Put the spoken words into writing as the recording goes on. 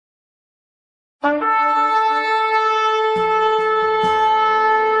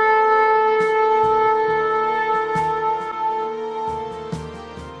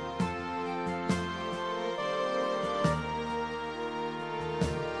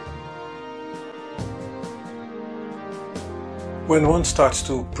When one starts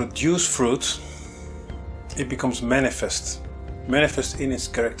to produce fruit, it becomes manifest in its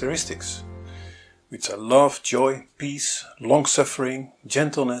characteristics, which are love, joy, peace, long-suffering,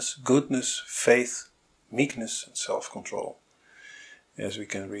 gentleness, goodness, faith, meekness, and self-control, as we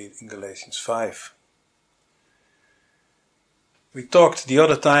can read in Galatians 5. We talked the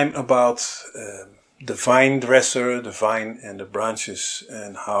other time about the vine dresser, the vine and the branches,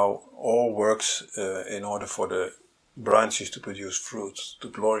 and how all works in order for the branches to produce fruit, to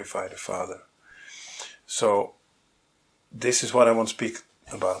glorify the Father. So this is what I want to speak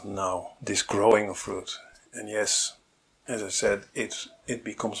about now, this growing of fruit. And yes, as I said, it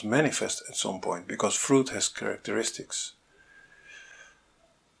becomes manifest at some point, because fruit has characteristics.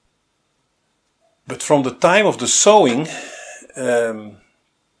 But from the time of the sowing,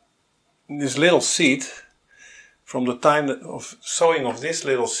 this little seed, from the time of sowing of this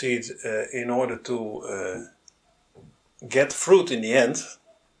little seed in order to get fruit in the end,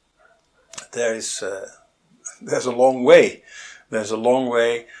 there's a long way. There's a long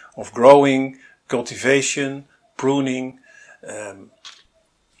way of growing, cultivation, pruning.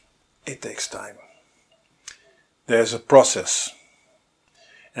 It takes time. There's a process.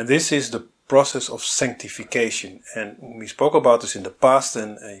 And this is the process of sanctification. And we spoke about this in the past,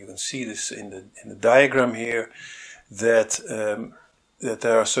 and you can see this in the diagram here, that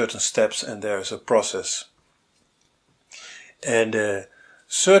there are certain steps and there is a process. And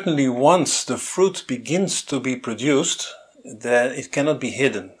certainly once the fruit begins to be produced, then it cannot be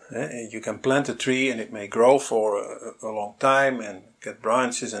hidden. You can plant a tree and it may grow for a long time and get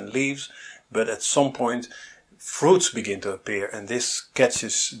branches and leaves, but at some point fruits begin to appear, and this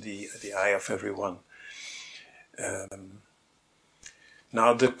catches the eye of everyone.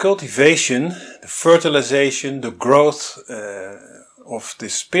 Now the cultivation, the fertilization, the growth of the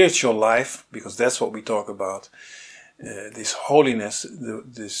spiritual life, because that's what we talk about, this holiness,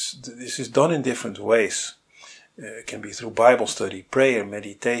 this is done in different ways. It can be through Bible study, prayer,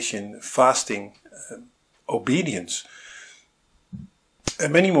 meditation, fasting, obedience,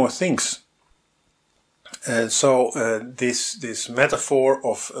 and many more things. So this metaphor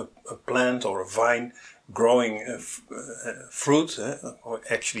of a plant or a vine growing fruit, or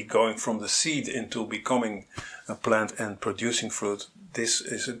actually going from the seed into becoming a plant and producing fruit, this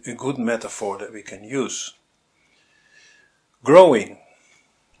is a good metaphor that we can use. Growing.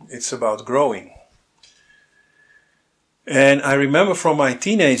 It's about growing. And I remember from my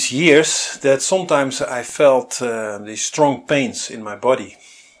teenage years that sometimes I felt these strong pains in my body.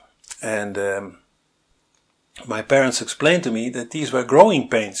 And my parents explained to me that these were growing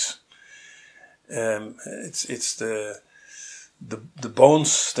pains. It's the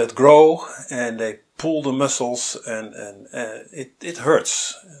bones that grow and they pull the muscles, and it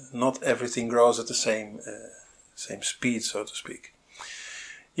hurts. Not everything grows at the same speed, so to speak.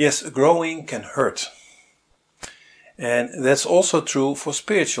 Yes, growing can hurt. And that's also true for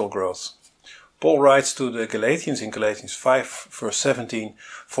spiritual growth. Paul writes to the Galatians in Galatians 5 verse 17,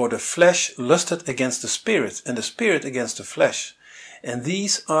 "For the flesh lusted against the spirit, and the spirit against the flesh. And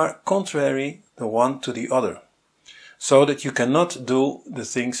these are contrary the one to the other, so that you cannot do the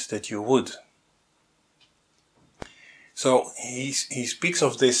things that you would." So he speaks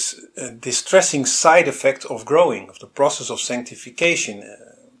of this distressing side effect of growing, of the process of sanctification,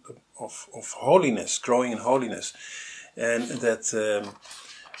 of holiness, growing in holiness, and that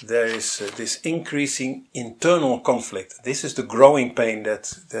there is this increasing internal conflict. This is the growing pain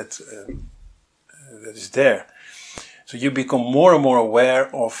that is there. So you become more and more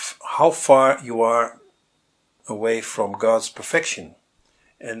aware of how far you are away from God's perfection,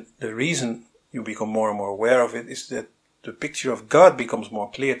 and the reason you become more and more aware of it is that the picture of God becomes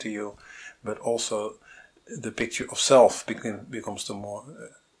more clear to you, but also the picture of self begins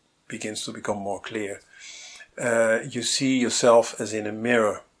to become more clear. You see yourself as in a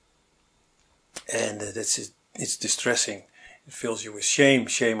mirror, and it's distressing. It fills you with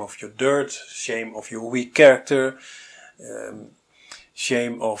shame of your dirt, shame of your weak character,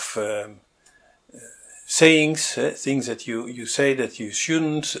 shame of sayings, things that you say that you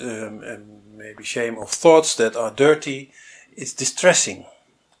shouldn't, and maybe shame of thoughts that are dirty. It's distressing.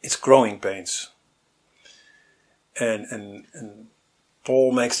 It's growing pains. And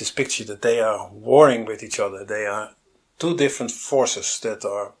Paul makes this picture that they are warring with each other. They are two different forces that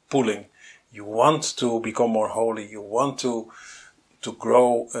are pulling. You want to become more holy. You want to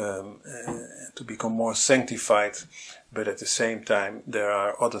grow, to become more sanctified. But at the same time, there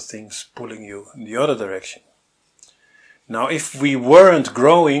are other things pulling you in the other direction. Now, if we weren't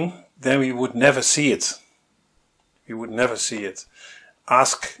growing, then we would never see it. We would never see it.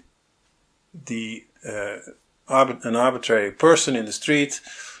 Ask an arbitrary person in the street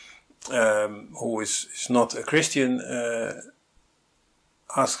who is not a Christian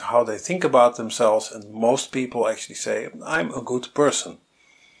ask how they think about themselves, and most people actually say, I'm a good person.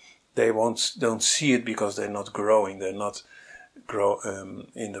 They don't see it because they're not growing. They're not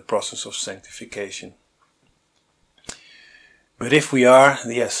in the process of sanctification. But if we are,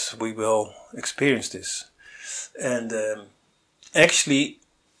 yes, we will experience this. And actually,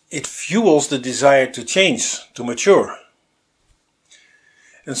 it fuels the desire to change, to mature.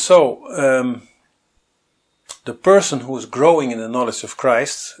 And so, the person who is growing in the knowledge of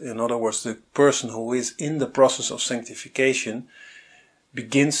Christ, in other words, the person who is in the process of sanctification,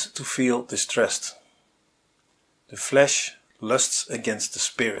 begins to feel distressed. The flesh lusts against the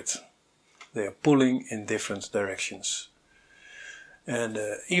spirit. They are pulling in different directions. And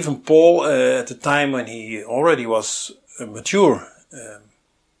even Paul, at the time when he already was a mature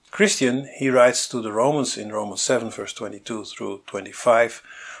Christian, he writes to the Romans in Romans 7 verse 22 through 25,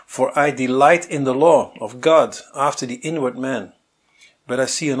 For I delight in the law of God after the inward man, but I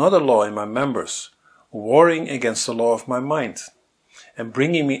see another law in my members, warring against the law of my mind, and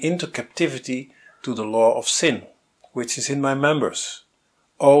bringing me into captivity to the law of sin, which is in my members.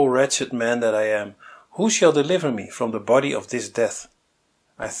 O wretched man that I am, who shall deliver me from the body of this death?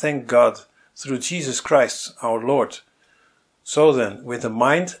 I thank God through Jesus Christ our Lord. So then, with the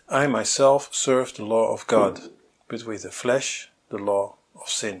mind I myself serve the law of God, but with the flesh the law of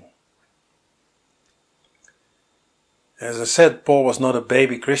sin. As I said, Paul was not a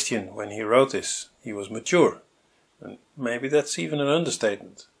baby Christian when he wrote this. He was mature. And maybe that's even an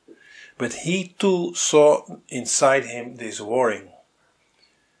understatement. But he too saw inside him this warring.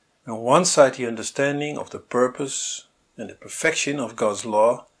 On one side the understanding of the purpose and the perfection of God's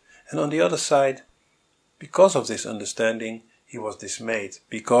law, and on the other side, because of this understanding, he was dismayed,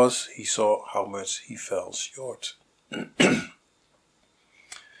 because he saw how much he fell short.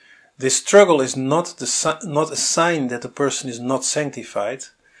 This struggle is not a sign that the person is not sanctified.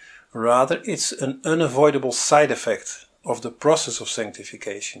 Rather, it's an unavoidable side effect of the process of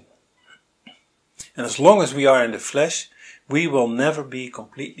sanctification. And as long as we are in the flesh, we will never be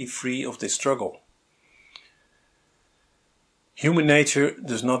completely free of this struggle. Human nature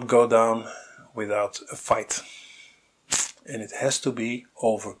does not go down without a fight. And it has to be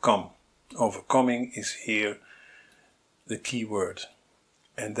overcome. Overcoming is here the key word.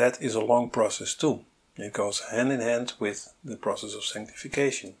 And that is a long process too. It goes hand in hand with the process of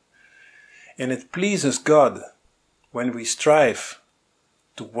sanctification. And it pleases God when we strive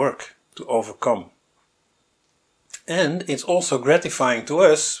to work to overcome. And it's also gratifying to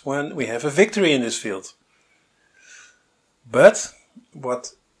us when we have a victory in this field. But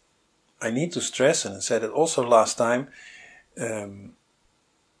what I need to stress, and I said it also last time,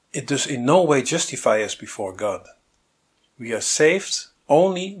 it does in no way justify us before God. We are saved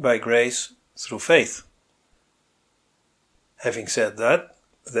only by grace through faith. Having said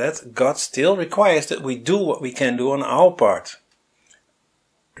that God still requires that we do what we can do on our part.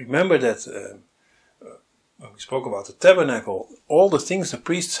 Remember that when we spoke about the tabernacle, all the things the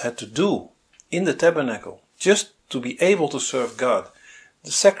priests had to do in the tabernacle just to be able to serve God,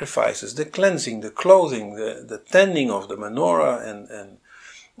 the sacrifices, the cleansing, the clothing, the tending of the menorah and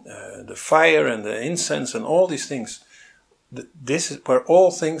the fire and the incense and all these things, this were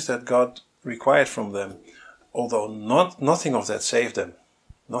all things that God required from them, although nothing of that saved them.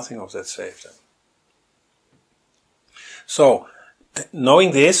 Nothing of that saved them. So,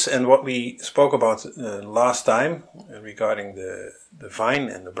 knowing this and what we spoke about last time regarding the vine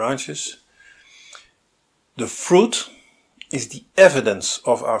and the branches, the fruit is the evidence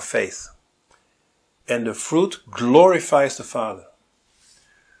of our faith. And the fruit glorifies the Father.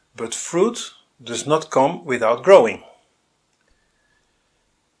 But fruit does not come without growing,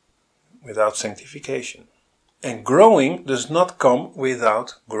 without sanctification. And growing does not come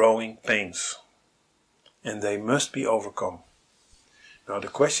without growing pains. And they must be overcome. Now the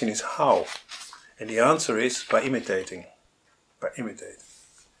question is how? And the answer is by imitating. By imitating.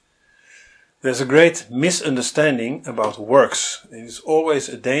 There's a great misunderstanding about works. It is always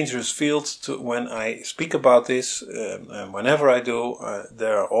a dangerous field when I speak about this. And whenever I do,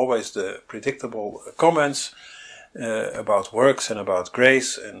 there are always the predictable comments about works and about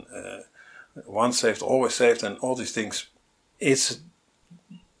grace and once saved, always saved, and all these things. It's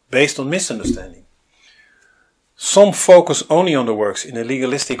based on misunderstanding. Some focus only on the works in a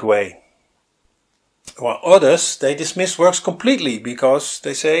legalistic way, while others, they dismiss works completely because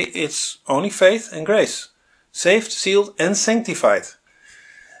they say it's only faith and grace, saved, sealed and sanctified.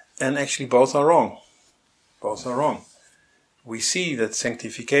 And actually both are wrong. Both are wrong. We see that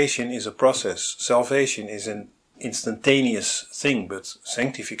sanctification is a process. Salvation is an instantaneous thing, but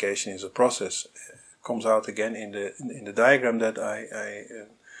sanctification is a process. It comes out again in the diagram that I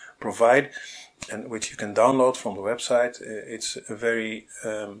provide, and which you can download from the website. It's a very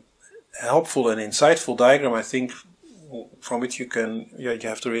helpful and insightful diagram, I think, from which you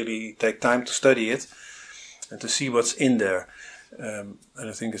have to really take time to study it and to see what's in there. And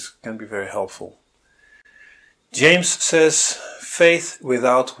I think this can be very helpful. James says, faith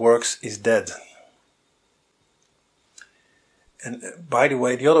without works is dead. And by the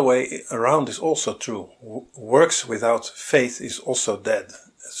way, the other way around is also true. Works without faith is also dead.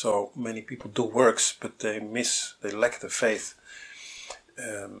 So many people do works, but they lack the faith.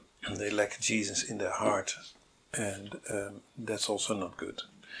 They lack Jesus in their heart. And that's also not good.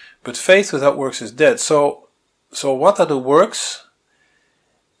 But faith without works is dead. So what are the works?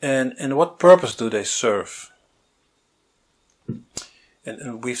 And what purpose do they serve?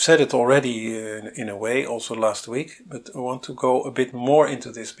 And we've said it already in a way, also last week, but I want to go a bit more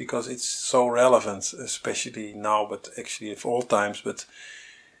into this because it's so relevant, especially now, but actually of all times. But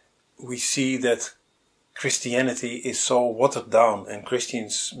we see that Christianity is so watered down, and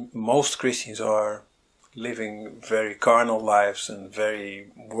most Christians are living very carnal lives and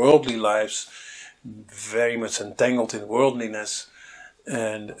very worldly lives, very much entangled in worldliness,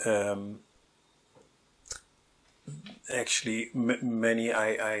 and actually many,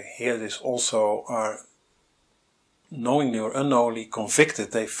 I hear this also, are knowingly or unknowingly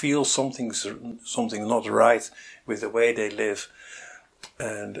convicted. They feel something not right with the way they live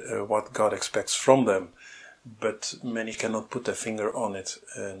and what God expects from them, but many cannot put their finger on it,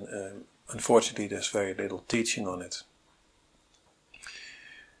 and unfortunately there's very little teaching on it.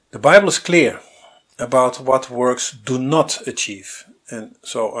 The Bible is clear about what works do not achieve, and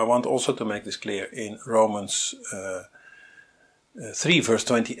so I want also to make this clear in Romans 3 verse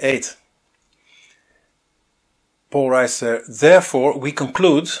 28. Paul writes there, therefore we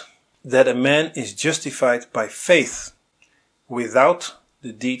conclude that a man is justified by faith without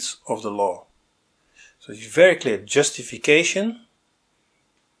the deeds of the law. So it's very clear, justification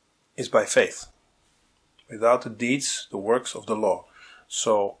is by faith, without the deeds, the works of the law.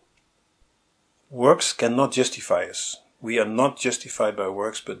 So works cannot justify us. We are not justified by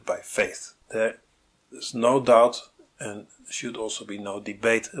works, but by faith. There's no doubt, and should also be no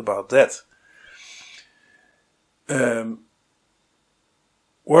debate about that.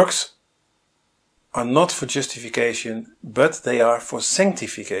 Works are not for justification, but they are for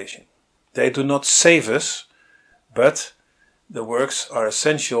sanctification. They do not save us, but the works are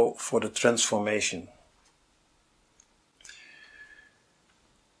essential for the transformation.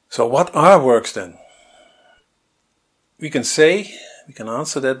 So what are works then? We can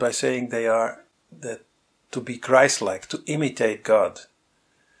answer that by saying they are that to be Christ-like, to imitate God.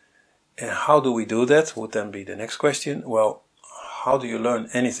 And how do we do that? Would then be the next question. Well, how do you learn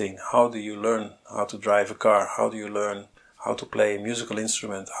anything? How do you learn how to drive a car? How do you learn how to play a musical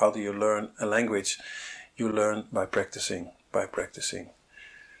instrument? How do you learn a language? You learn by practicing.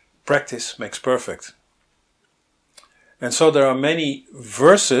 Practice makes perfect. And so there are many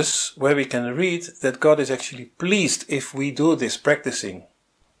verses where we can read that God is actually pleased if we do this practicing.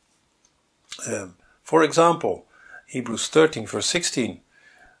 For example, Hebrews 13 verse 16.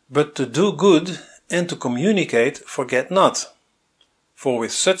 But to do good and to communicate, forget not. For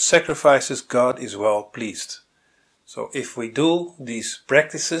with such sacrifices God is well pleased. So if we do these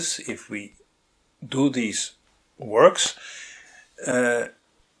practices, if we do these works,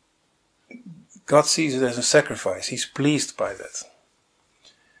 God sees it as a sacrifice. He's pleased by that.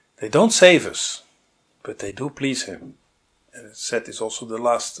 They don't save us, but they do please Him. And it said this also the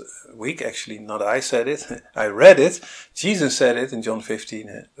last week, actually, not I said it, I read it. Jesus said it in John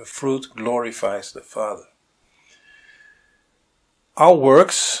 15, the fruit glorifies the Father. Our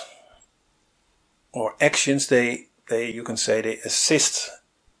works or actions, you can say they assist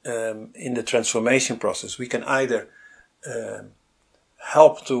in the transformation process. We can either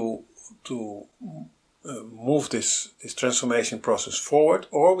help to move this transformation process forward,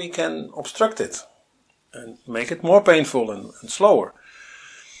 or we can obstruct it and make it more painful and slower.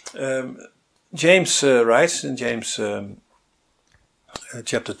 James writes in James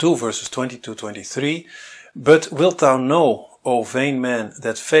chapter 2 verses 20-23, but wilt thou know, O vain man,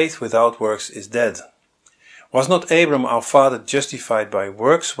 that faith without works is dead? Was not Abram our father justified by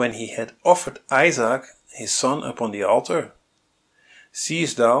works when he had offered Isaac his son upon the altar?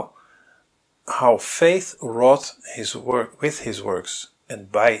 Seest thou how faith wrought his work with his works,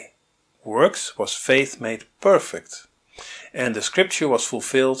 and by works was faith made perfect. And the scripture was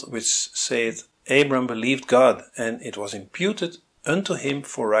fulfilled which saith, Abram believed God, and it was imputed unto him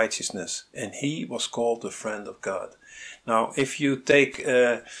for righteousness, and he was called the friend of God. Now, if you take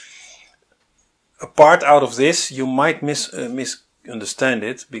a part out of this, you might misunderstand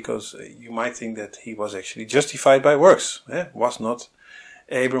it, because you might think that he was actually justified by works. Was not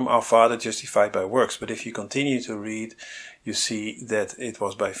Abram our father justified by works? But if you continue to read, you see that it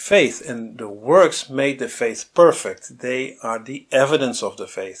was by faith, and the works made the faith perfect. They are the evidence of the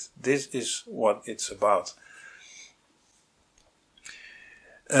faith. This is what it's about.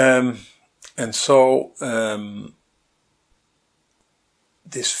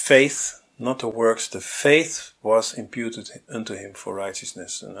 This faith, not the works, the faith was imputed unto him for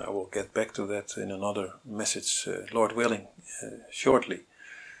righteousness. And I will get back to that in another message, Lord willing, shortly.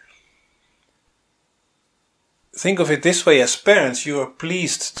 Think of it this way: as parents, you are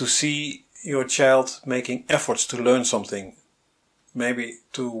pleased to see your child making efforts to learn something, maybe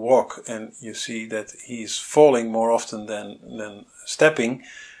to walk, and you see that he is falling more often than stepping,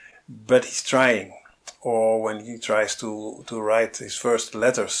 but he's trying. Or when he tries to write his first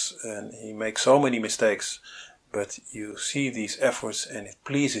letters and he makes so many mistakes, but you see these efforts and it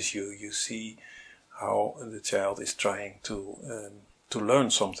pleases you. You see how the child is trying to learn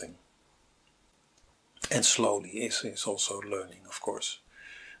something. And slowly is also learning, of course.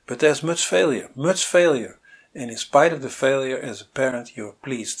 But there's much failure. And in spite of the failure, as a parent, you're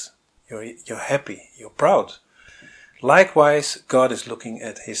pleased. You're happy. You're proud. Likewise, God is looking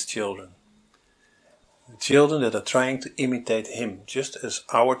at his children. The children that are trying to imitate him, just as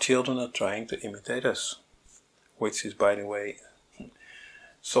our children are trying to imitate us. Which is, by the way,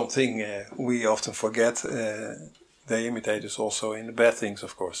 something we often forget. They imitate us also in the bad things,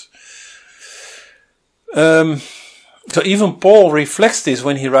 of course. So even Paul reflects this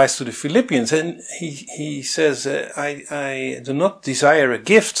when he writes to the Philippians, and he says, I do not desire a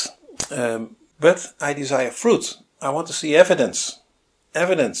gift, but I desire fruit. I want to see evidence.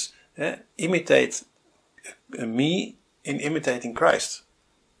 Imitate me in imitating Christ,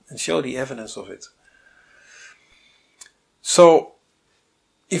 and show the evidence of it. So,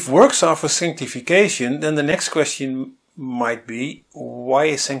 if works are for sanctification, then the next question might be, why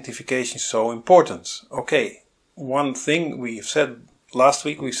is sanctification so important? Okay, one thing we said last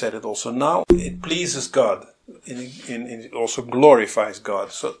week, we said it also now, it pleases God, and it also glorifies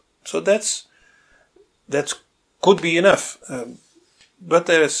God. So that's could be enough, but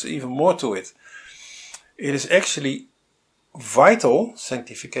there is even more to it. It is actually vital,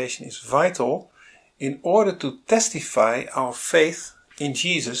 sanctification is vital, in order to testify our faith in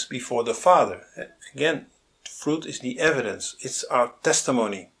Jesus before the Father. Again, fruit is the evidence, it's our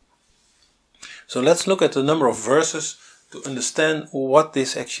testimony. So let's look at the number of verses to understand what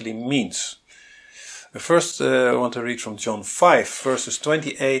this actually means. First, I want to read from John 5, verses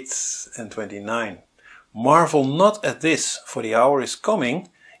 28 and 29. Marvel not at this, for the hour is coming,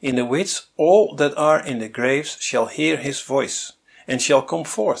 in the which all that are in the graves shall hear his voice, and shall come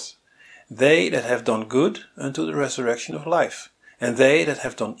forth, they that have done good unto the resurrection of life, and they that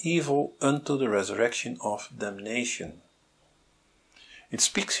have done evil unto the resurrection of damnation. It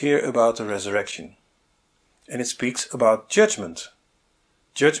speaks here about the resurrection, and it speaks about judgment.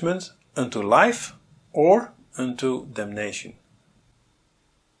 Judgment unto life or unto damnation.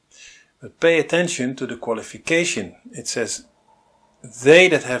 But pay attention to the qualification. It says, they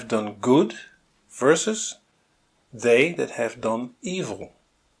that have done good versus they that have done evil.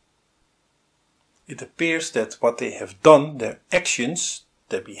 It appears that what they have done, their actions,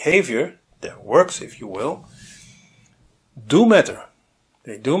 their behavior, their works, if you will, do matter.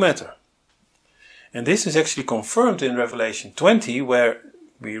 They do matter. And this is actually confirmed in Revelation 20, where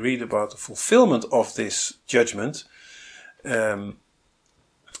we read about the fulfillment of this judgment,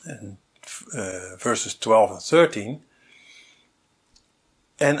 verses 12 and 13.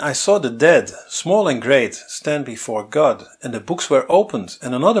 And I saw the dead, small and great, stand before God, and the books were opened,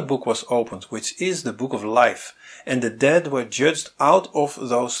 and another book was opened, which is the book of life. And the dead were judged out of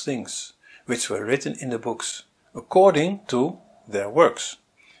those things, which were written in the books, according to their works.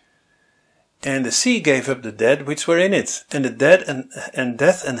 And the sea gave up the dead which were in it, and the dead and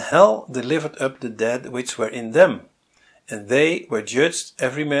death and hell delivered up the dead which were in them. And they were judged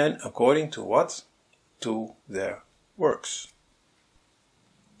every man according to what? To their works.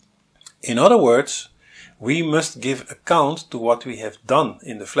 In other words, we must give account to what we have done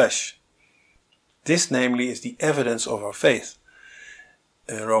in the flesh. This, namely, is the evidence of our faith.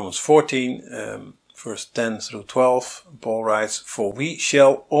 Romans 14, verse 10 through 12, Paul writes, For we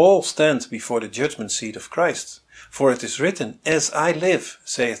shall all stand before the judgment seat of Christ. For it is written, As I live,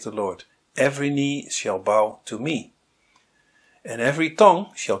 saith the Lord, every knee shall bow to me, and every tongue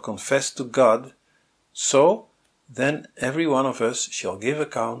shall confess to God. So then every one of us shall give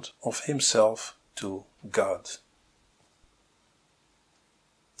account of himself to God.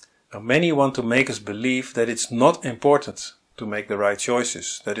 Now, many want to make us believe that it's not important to make the right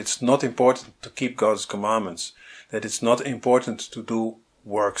choices, that it's not important to keep God's commandments, that it's not important to do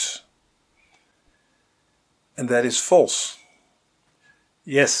works. And that is false.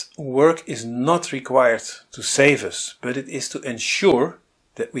 Yes, work is not required to save us, but it is to ensure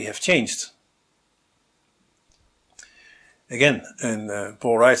that we have changed. Again, and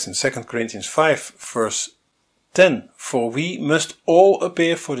Paul writes in 2 Corinthians 5, verse 10, "For we must all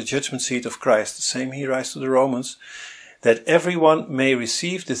appear for the judgment seat of Christ," the same he writes to the Romans, "that everyone may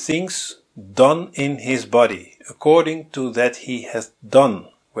receive the things done in his body, according to that he hath done,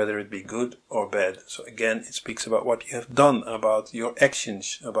 whether it be good or bad." So again, it speaks about what you have done, about your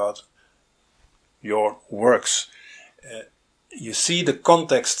actions, about your works. You see the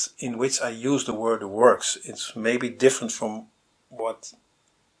context in which I use the word works. It's maybe different from what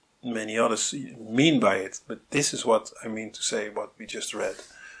many others mean by it, but this is what I mean to say, what we just read.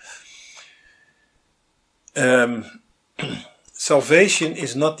 Salvation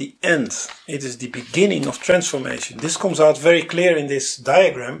is not the end, it is the beginning of transformation. This comes out very clear in this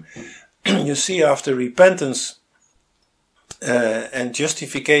diagram. You see, after repentance and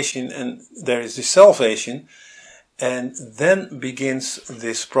justification, and there is the salvation, and then begins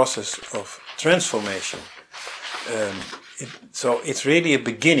this process of transformation. So it's really a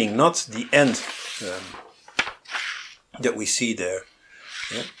beginning, not the end that we see there.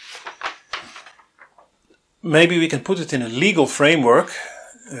 Yeah? Maybe we can put it in a legal framework,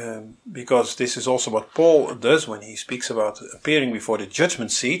 because this is also what Paul does when he speaks about appearing before the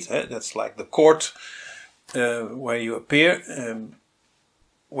judgment seat. That's like the court where you appear.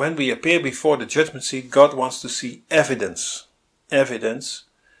 When we appear before the judgment seat, God wants to see evidence. Evidence,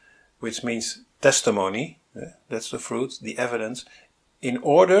 which means testimony. That's the fruit, the evidence, in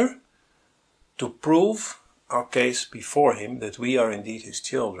order to prove our case before him that we are indeed his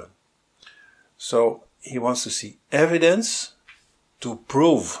children. So he wants to see evidence to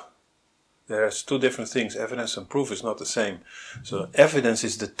prove. There's two different things. Evidence and proof is not the same. So evidence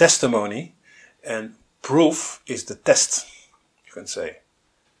is the testimony, and proof is the test, you can say.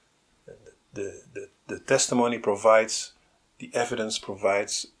 The testimony provides, the evidence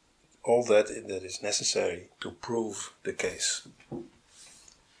provides all that is necessary to prove the case.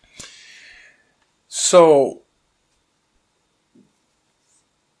 So,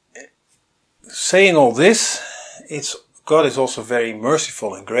 saying all this, God is also very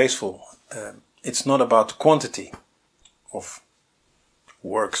merciful and graceful. It's not about the quantity of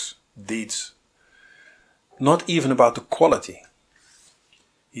works, deeds, not even about the quality.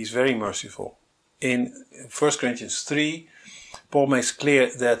 He's very merciful. In 1 Corinthians 3, Paul makes clear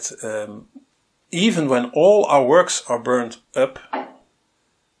that even when all our works are burned up,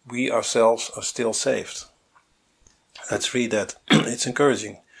 we ourselves are still saved. Let's read that. It's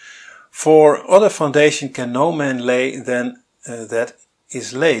encouraging. "For other foundation can no man lay than that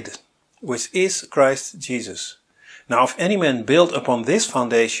is laid, which is Christ Jesus. Now if any man build upon this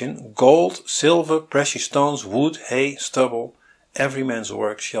foundation gold, silver, precious stones, wood, hay, stubble, every man's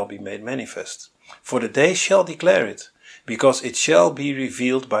work shall be made manifest. For the day shall declare it, because it shall be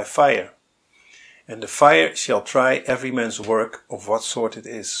revealed by fire. And the fire shall try every man's work of what sort it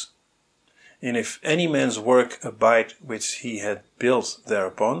is. And if any man's work abide which he had built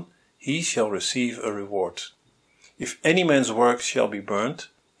thereupon, he shall receive a reward. If any man's work shall be burnt,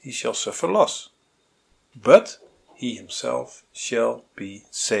 he shall suffer loss. But he himself shall be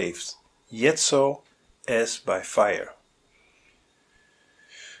saved, yet so as by fire."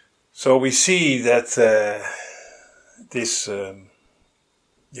 So we see that this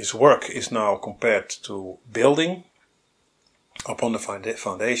work is now compared to building upon the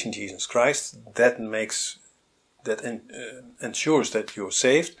foundation, Jesus Christ. That ensures that you're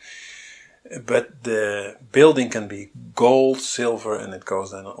saved. But the building can be gold, silver, and it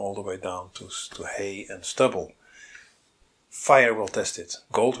goes then all the way down to hay and stubble. Fire will test it.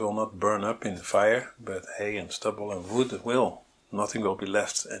 Gold will not burn up in the fire, but hay and stubble and wood will. Nothing will be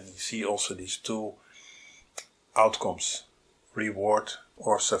left. And you see also these two outcomes, reward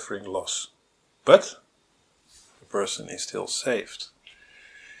or suffering loss. But the person is still saved.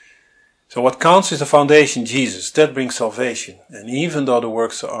 So what counts is the foundation, Jesus. That brings salvation. And even though the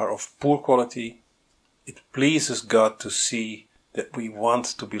works are of poor quality, it pleases God to see that we want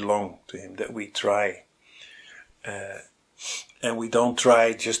to belong to him, that we try. And we don't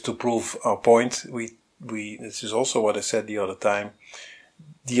try just to prove our point. This is also what I said the other time.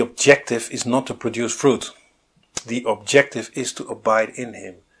 The objective is not to produce fruit. The objective is to abide in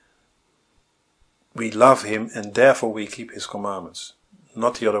him. we love him and therefore we keep his commandments,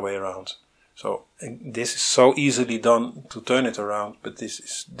 not the other way around. So this is so easily done to turn it around, but this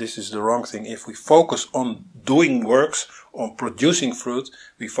is the wrong thing. If we focus on doing works, on producing fruit,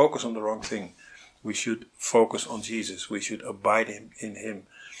 we focus on the wrong thing. We should focus on Jesus. We should abide in him.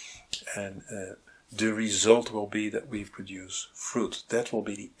 And the result will be that we produce fruit. That will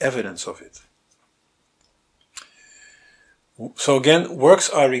be the evidence of it. So again, works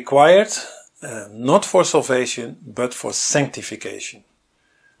are required, not for salvation, but for sanctification.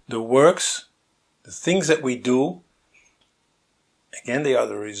 The works, the things that we do, again, they are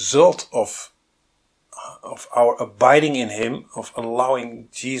the result of our abiding in him, of allowing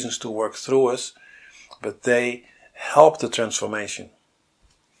Jesus to work through us, but they help the transformation.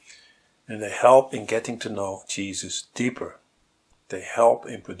 And they help in getting to know Jesus deeper. They help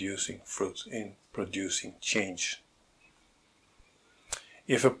in producing fruit, in producing change.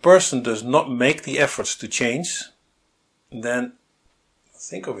 If a person does not make the efforts to change, then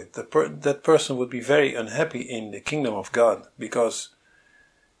think of it, that person would be very unhappy in the kingdom of God, because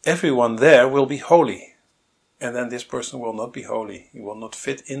everyone there will be holy, and then this person will not be holy. He will not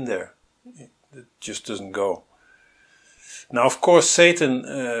fit in there. It just doesn't go. Now, of course,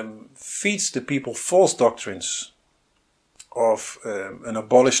 Satan feeds the people false doctrines of an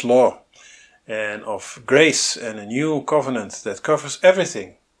abolished law and of grace and a new covenant that covers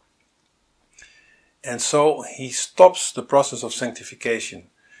everything. And so he stops the process of sanctification,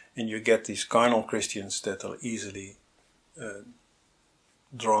 and you get these carnal Christians that are easily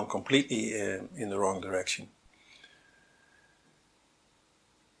drawn completely in the wrong direction.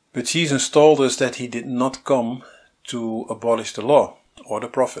 But Jesus told us that he did not come to abolish the law or the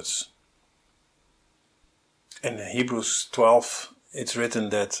prophets. In Hebrews 12, it's written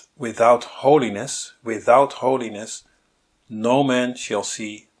that without holiness, no man shall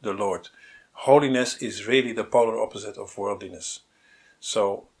see the Lord. Holiness is really the polar opposite of worldliness.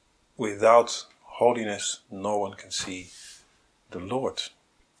 So, without holiness, no one can see the Lord.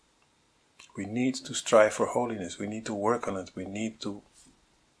 We need to strive for holiness. We need to work on it. We need to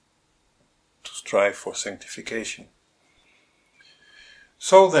strive for sanctification.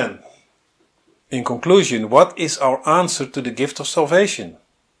 So then, in conclusion, what is our answer to the gift of salvation?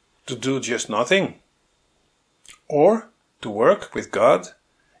 To do just nothing? Or to work with God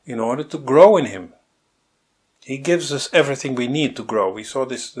in order to grow in him? He gives us everything we need to grow. We saw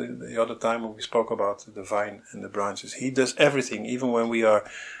this the other time when we spoke about the vine and the branches. He does everything, even when we are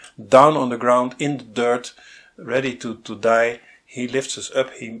down on the ground, in the dirt, ready to die. He lifts us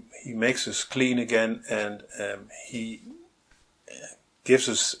up, he makes us clean again, and he gives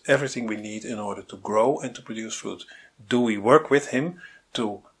us everything we need in order to grow and to produce fruit. Do we work with him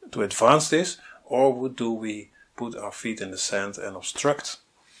to advance this, or do we put our feet in the sand and obstruct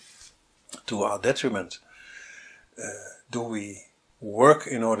to our detriment? Do we work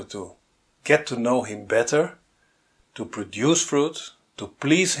in order to get to know him better, to produce fruit, to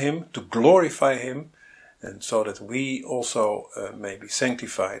please him, to glorify him, and so that we also may be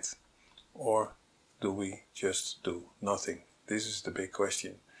sanctified? Or do we just do nothing? This is the big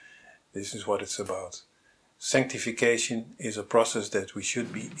question. This is what it's about. Sanctification is a process that we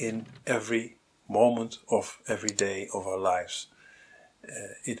should be in every moment of every day of our lives.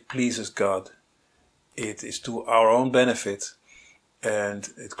 It pleases God. It is to our own benefit, and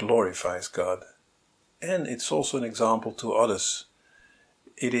it glorifies God. And it's also an example to others.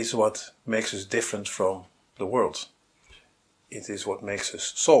 It is what makes us different from the world. It is what makes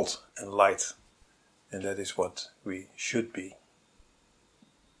us salt and light. And that is what we should be.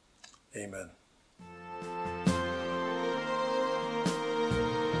 Amen.